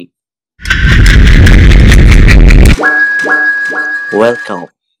Welcome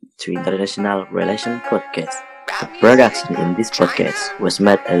to International Relations Podcast. The production in this podcast was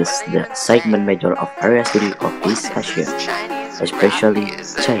made as the segment major of area study of East Asia, especially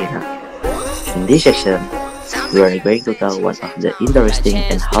China. In this section, we are going to talk one of the interesting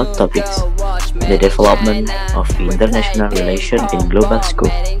and hot topics, the development of international relations in global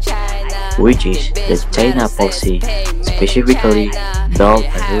scope, which is the China policy, specifically Belt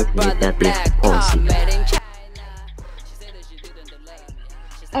and Road Initiative policy.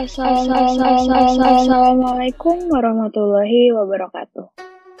 Assalamualaikum warahmatullahi wabarakatuh.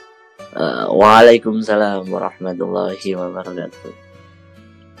 Waalaikumsalam warahmatullahi wabarakatuh.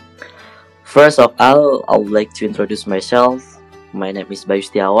 First of all, I would like to introduce myself. My name is Bayu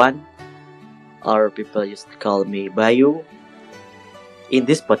Setiawan. Our people used to call me Bayu. In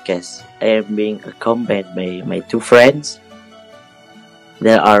this podcast, I am being accompanied by my two friends.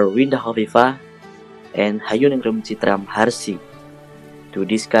 There are Winda Hovifa and Hayuningrum Citram Harsi to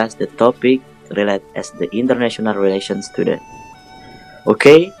discuss the topic related as the international relations student.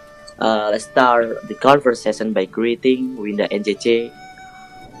 Okay, let's start the conversation by greeting Winda and Cece.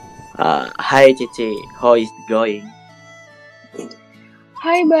 Hi Cece, how is it going?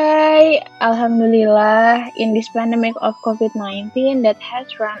 Hi, bye. Alhamdulillah, in this pandemic of COVID-19 that has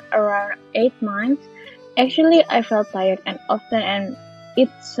run around 8 months, actually I felt tired and often, and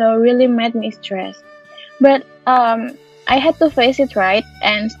it so really made me stressed. But I had to face it, right,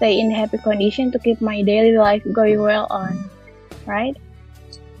 and stay in happy condition to keep my daily life going well on, right?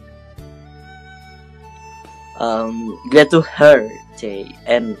 Glad to hear, Che.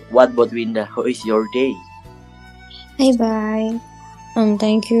 And what about Winda? How is your day? Hi, bye.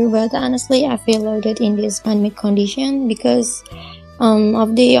 Thank you, but honestly, I feel loaded in this pandemic condition because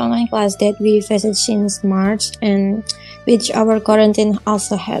of the online class that we faced since March, and which our quarantine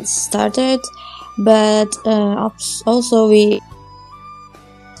also has started. But also we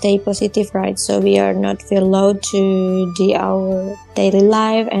stay positive, right? So we are not feel low to our daily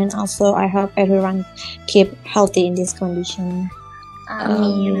life, and also I hope everyone keep healthy in this condition.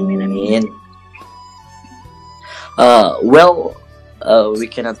 Amin. We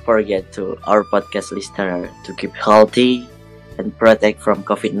cannot forget to our podcast listener to keep healthy and protect from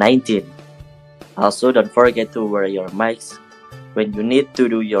COVID-19. Also, don't forget to wear your masks when you need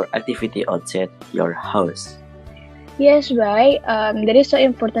to do your activity outside your house. Yes, bye. That is so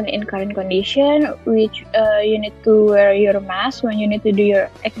important in current condition, which you need to wear your mask when you need to do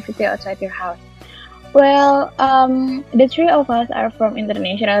your activity outside your house. Well, the three of us are from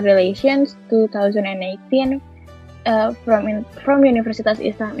International Relations 2018 from Universitas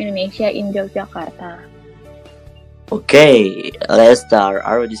Islam Indonesia in Yogyakarta. Okay, let's start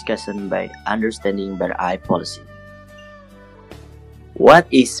our discussion by understanding BRI policy. What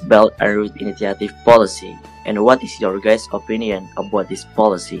is Belt and Road Initiative policy, and what is your guys' opinion about this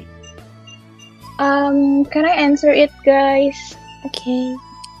policy? Can I answer it, guys? Okay.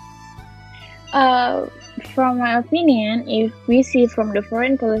 From my opinion, if we see from the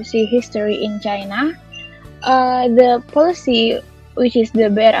foreign policy history in China, the policy, which is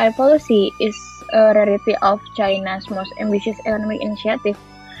the BRI policy, is a rarity of China's most ambitious economic initiative.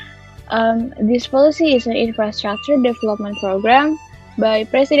 This policy is an infrastructure development program by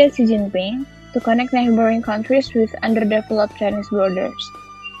President Xi Jinping to connect neighboring countries with underdeveloped Chinese borders.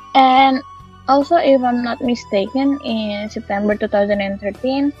 And also, if I'm not mistaken, in September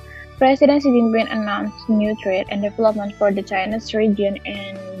 2013, President Xi Jinping announced new trade and development for the Chinese region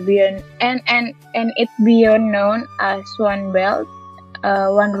and beyond, and it beyond known as One Belt,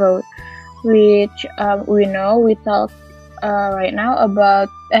 One Road, which we talk right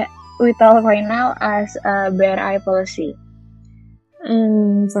now as BRI policy.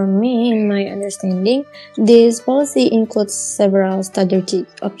 For me, in my understanding, this policy includes several strategic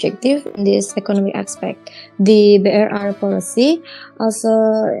objectives in this economic aspect. The BRI policy also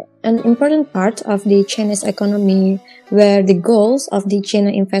an important part of the Chinese economy, where the goals of the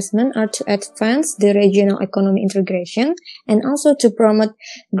China investment are to advance the regional economic integration and also to promote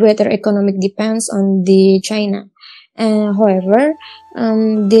greater economic dependence on the China. However,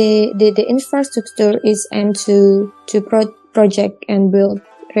 the infrastructure is aimed to project and build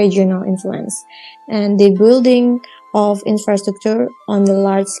regional influence, and the building of infrastructure on the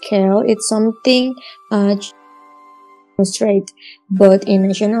large scale is something demonstrate both in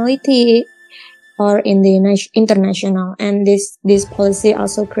nationality or in the international, and this policy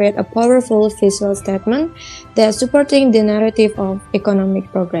also create a powerful visual statement that supporting the narrative of economic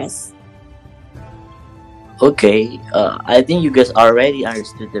progress. Okay, I think you guys already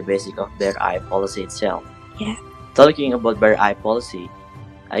understood the basic of BRI policy itself. Yeah. Talking about BRI policy,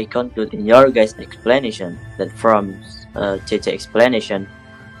 I conclude in your guys' explanation that from JJ explanation,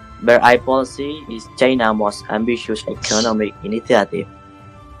 BRI policy is China's most ambitious economic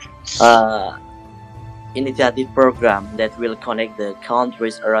uh, initiative program that will connect the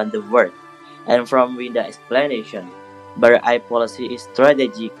countries around the world. And from with the explanation, BRI policy is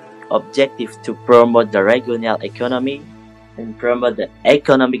strategic objective to promote the regional economy and promote the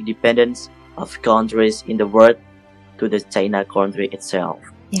economic dependence of countries in the world to the China country itself.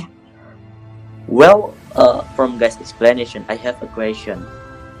 Yeah. Well, from guys' explanation, I have a question.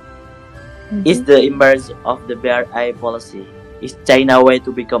 Is the emergence of the BRI policy is China way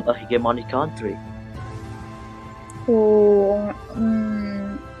to become a hegemonic country? So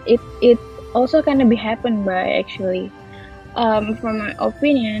it also can be happened by actually. From my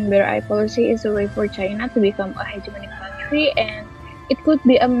opinion, BRI policy is a way for China to become a hegemonic country, and it could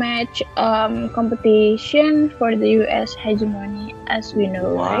be a match competition for the U.S. hegemony, as we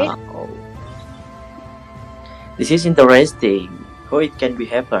know, right? Wow, this is interesting. How it can be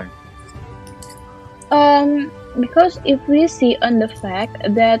happen? Because if we see on the fact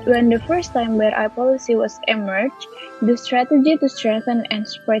that when the first time BRI policy was emerged, the strategy to strengthen and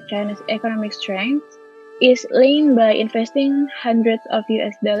spread China's economic strength is laid by investing hundreds of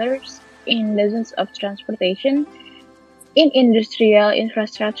US dollars in dozens of transportation in industrial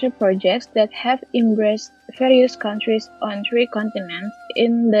infrastructure projects that have embraced various countries on 3 continents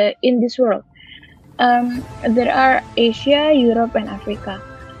in this world. There are Asia, Europe, and Africa.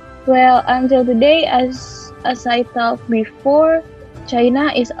 Well, until today, as I talked before,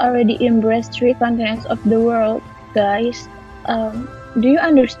 China is already embraced 3 continents of the world, guys. Do you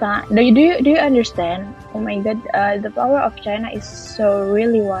understand? Do you understand? Oh my God, the power of China is so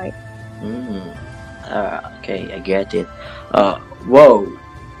really wide. Okay, I get it. Whoa,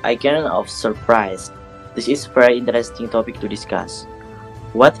 I kind of surprised. This is very interesting topic to discuss.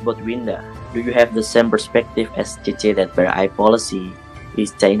 What about Winda? Do you have the same perspective as Cici that BRI policy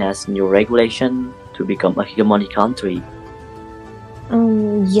is China's new regulation to become a hegemonic country?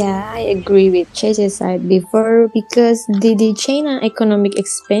 Yeah, I agree with Cheche's side before because the China economic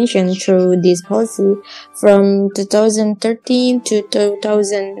expansion through this policy from 2013 to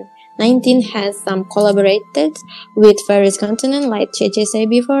 2019 has collaborated with various continents like Cheche said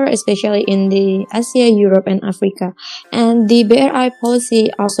before, especially in the Asia, Europe, and Africa. And the BRI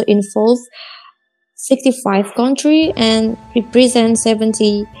policy also involves 65 countries and represents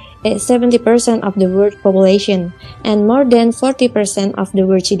 70% of the world population and more than 40% of the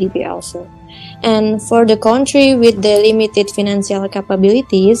world GDP also. And for the country with the limited financial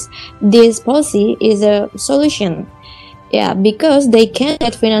capabilities, this policy is a solution. Yeah, because they can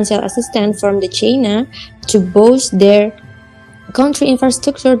get financial assistance from the China to boost their country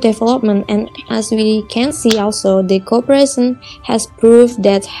infrastructure development, and as we can see also the cooperation has proved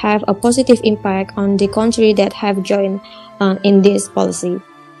that have a positive impact on the country that have joined in this policy.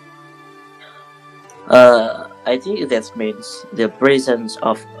 I think that means the presence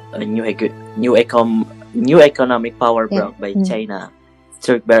of a new economic power brought by China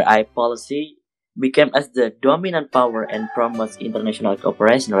through BRI policy became as the dominant power and promotes international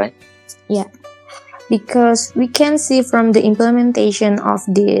cooperation, right? Yeah, because we can see from the implementation of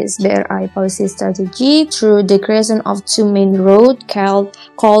this BRI policy strategy through the creation of 2 main roads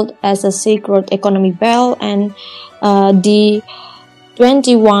called as a Silk Road Economic Belt and the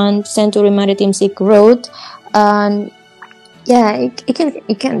 21st Century Maritime Silk Road. And yeah,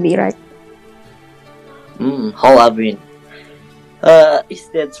 it can be right. How I mean, is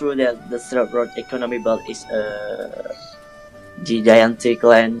that true that the Silk Road Economic Belt is a gigantic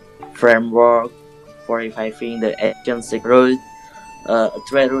land framework for reviving the ancient Silk Road? A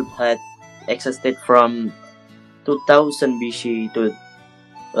trade route had existed from 2000 BC to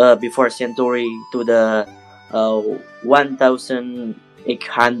before century to the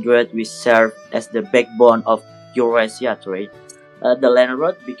 1800, which served as the backbone of Eurasia trade. The land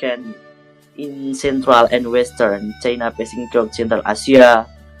route began in Central and Western China, passing through Central Asia,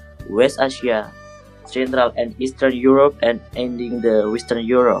 West Asia, Central and Eastern Europe, and ending the Western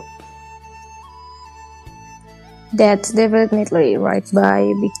Europe. That's definitely right,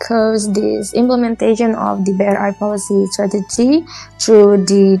 by because this implementation of the BRI policy strategy through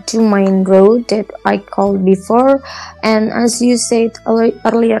the 2 main roads that I called before, and as you said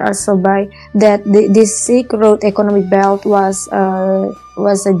earlier also by that this Silk Road Economic Belt was a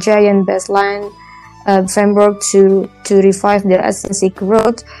giant baseline framework to revive the Asian Silk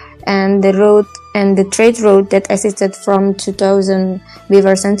Road and the road and the trade road that existed from 2000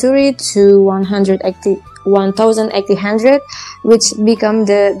 before century to 1800, which become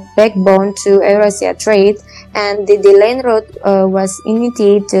the backbone to Eurasia trade, and the Lane Road was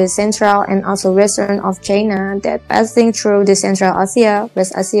initiated to central and also western of China, that passing through the Central Asia,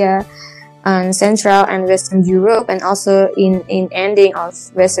 West Asia, and Central and Western Europe, and also in ending of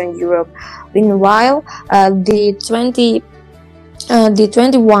Western Europe. Meanwhile, the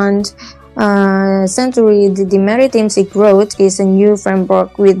 21st century, the maritime Silk Road is a new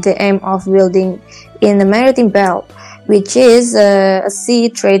framework with the aim of building in the maritime belt, which is a sea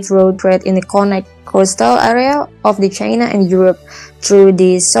trade road trade in the connect coastal area of the China and Europe through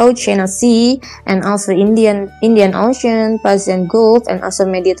the South China Sea and also Indian Ocean, Persian Gulf, and also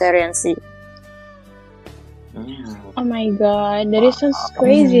Mediterranean Sea. Oh my god, that is sounds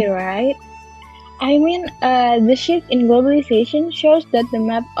crazy, right? I mean, the shift in globalization shows that the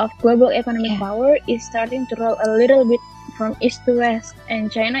map of global economic power is starting to roll a little bit from east to west,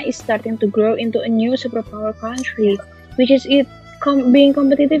 and China is starting to grow into a new superpower country, which is being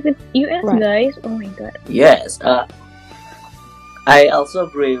competitive with US, Right. guys. Oh my god. Yes, I also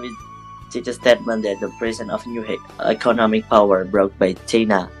agree with Chicha's statement that the presence of new economic power brought by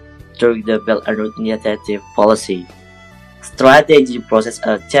China through the Belt and Road Initiative policy strategy poses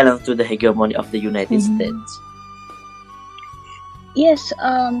a challenge to the hegemony of the United States. Yes,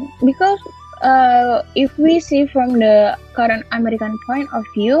 because if we see from the current American point of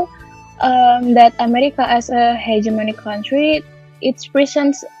view, that America as a hegemonic country, it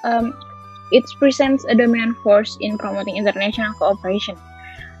presents a dominant force in promoting international cooperation.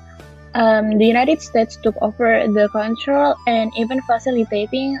 The United States took over the control and even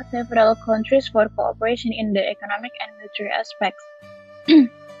facilitating several countries for cooperation in the economic and military aspects.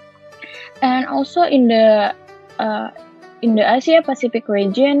 And also in the Asia Pacific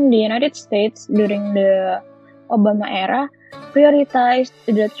region, the United States during the Obama era prioritized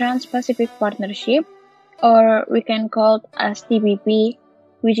the Trans-Pacific Partnership, or we can call it as TPP,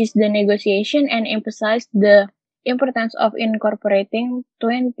 which is the negotiation and emphasized the importance of incorporating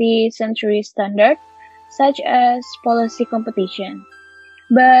 20th century standards such as policy competition.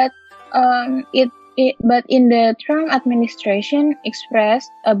 But but in the Trump administration expressed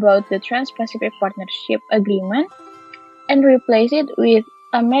about the Trans-Pacific Partnership Agreement and replaced it with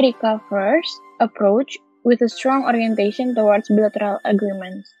America First approach with a strong orientation towards bilateral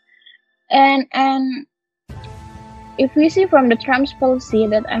agreements. And if we see from the Trump's policy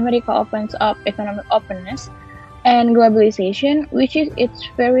that America opens up economic openness and globalization, which is it's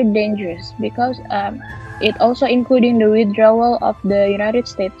very dangerous because it also including the withdrawal of the United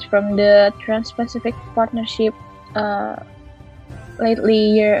States from the Trans-Pacific Partnership lately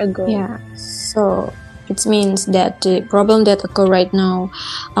year ago. Yeah, so it means that the problem that occur right now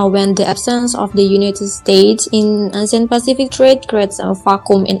when the absence of the United States in ASEAN Pacific trade creates a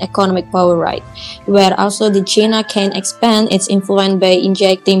vacuum in economic power, right? Where also the China can expand its influence by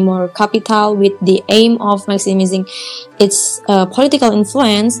injecting more capital with the aim of maximizing its political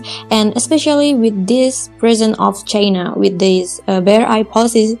influence, and especially with this presence of China with this BRI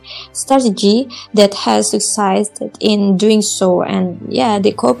policy strategy that has succeeded in doing so, and yeah,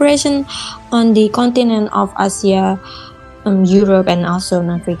 the cooperation on the continent of Asia, Europe, and also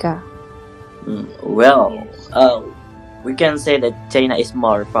Africa. Well, we can say that China is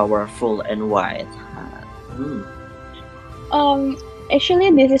more powerful and wide.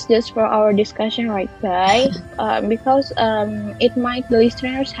 Actually, this is just for our discussion, right, guys? Because it might the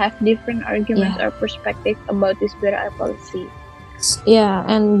listeners have different arguments or perspectives about this BRI policy. Yeah,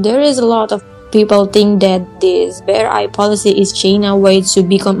 and there is a lot of people think that this BRI policy is China's way to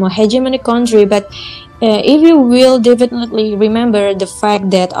become a hegemonic country, but if you will definitely remember the fact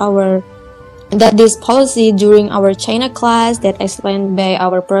that this policy during our China class that explained by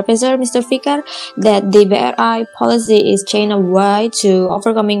our professor Mr. Fikar, that the BRI policy is China's way to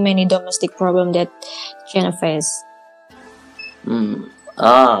overcoming many domestic problems that China face.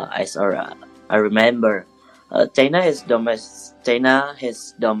 I remember. China has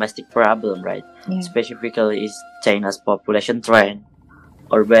domestic problem, right? Yeah. Specifically, is China's population trend,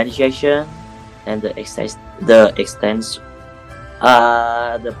 urbanization, and the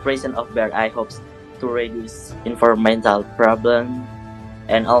presence of BRI hopes to reduce environmental problem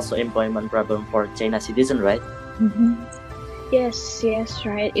and also employment problem for China citizen, right? Yes,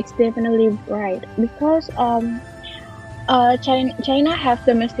 right. It's definitely right because China have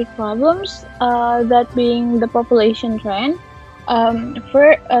domestic problems. That being the population trend. The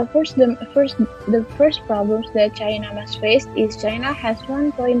first problems that China must face is China has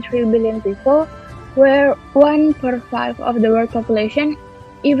 1.3 billion people, where 1 per 5 of the world population,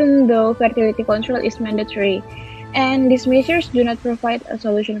 even though fertility control is mandatory, and these measures do not provide a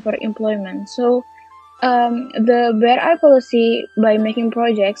solution for employment. So, the BRI policy, by making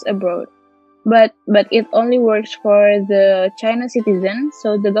projects abroad but it only works for the China citizen.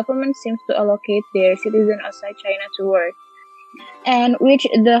 So the government seems to allocate their citizen outside China to work, and which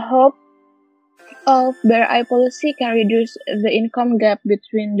the hope of BRI policy can reduce the income gap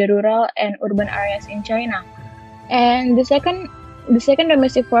between the rural and urban areas in China. And the second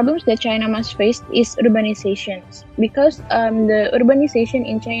domestic problems that China must face is urbanization, because the urbanization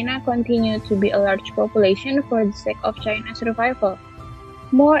in China continue to be a large population for the sake of China's survival.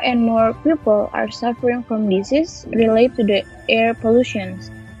 More and more people are suffering from disease related to the air pollution.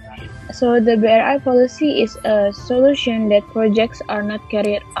 So the BRI policy is a solution that projects are not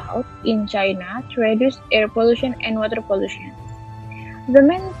carried out in China to reduce air pollution and water pollution. The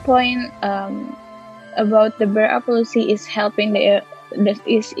main point about the BRI policy is helping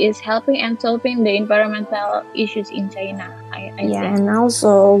helping and solving the environmental issues in China. I Yeah, think. and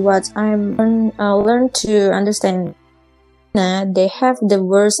also what learned to understand, they have the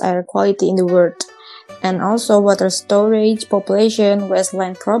worst air quality in the world, and also water storage, population,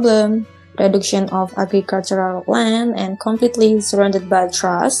 wasteland problem, reduction of agricultural land, and completely surrounded by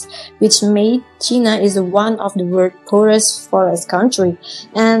trust, which made China is one of the world's poorest forest country.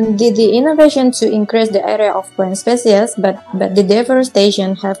 And the innovation to increase the area of plant species, but the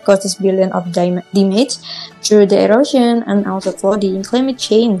deforestation have caused billion of damage through the erosion and also flooding, climate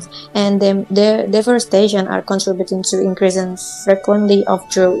change, and the deforestation are contributing to increasing frequently of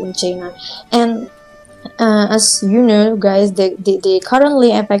drought in China. And as you know, guys, they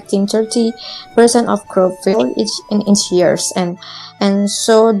currently affecting 30% of crop field in each years, and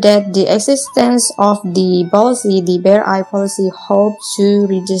so that the existence of the policy, the BRI policy, hope to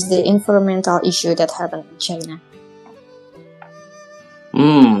reduce the environmental issue that happen in China.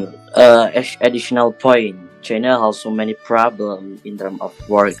 Additional point. China has so many problems in terms of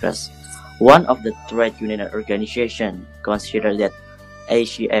workers. One of the trade union organization consider that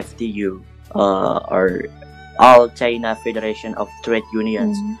ACFTU, or All China Federation of Trade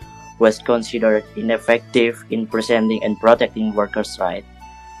Unions, was considered ineffective in presenting and protecting workers' rights.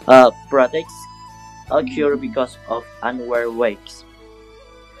 Protects occur because of unfair wages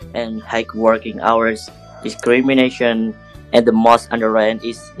and high working hours, discrimination, and the most underlying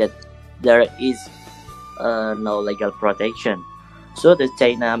is that there is no legal protection. So the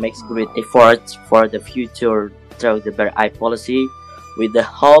China makes great efforts for the future through the BRI policy, with the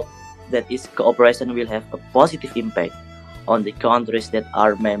hope that its cooperation will have a positive impact on the countries that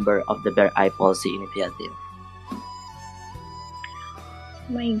are member of the BRI policy initiative.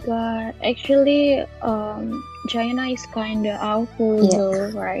 Oh my God, actually, China is kinda awful Yeah. though,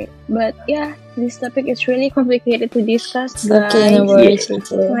 right? But yeah, this topic is really complicated to discuss, It's okay, no guys. worries, Oh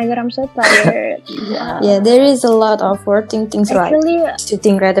Cece. my God, I'm so tired. Yeah, there is a lot of working things right Actually, to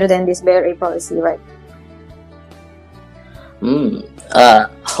think rather than this BRI policy, right?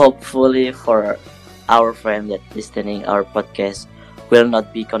 Hopefully for our friend that listening our podcast will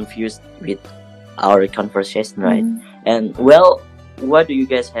not be confused with our conversation, right? And well, what do you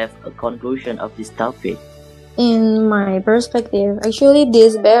guys have a conclusion of this topic? In my perspective, actually,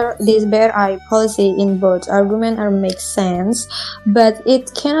 this BRI policy in both argument are make sense, but it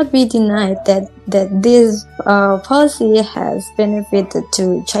cannot be denied that this policy has benefited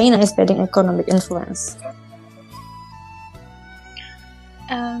to China, spreading economic influence.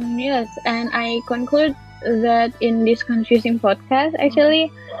 yes, and I conclude that in this confusing podcast,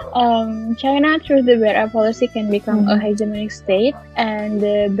 actually, China through the BRI policy can become a hegemonic state, and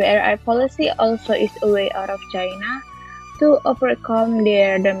the BRI policy also is a way out of China to overcome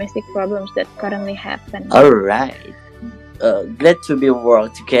their domestic problems that currently happen. Alright. Glad to be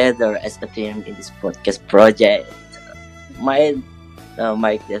work together as a team in this podcast project.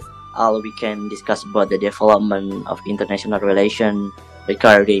 Mike, that's all we can discuss about the development of international relations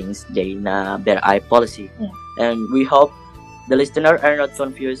regarding China BRI policy. Yeah. And we hope the listeners are not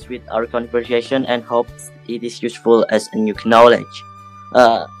confused with our conversation and hope it is useful as a new knowledge.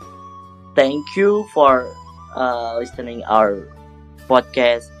 Thank you for listening our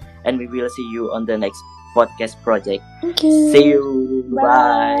podcast, and we will see you on the next podcast project. Thank you. See you.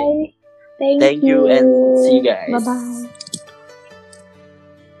 Bye. Bye. Thank Thank you and see you guys. Bye bye.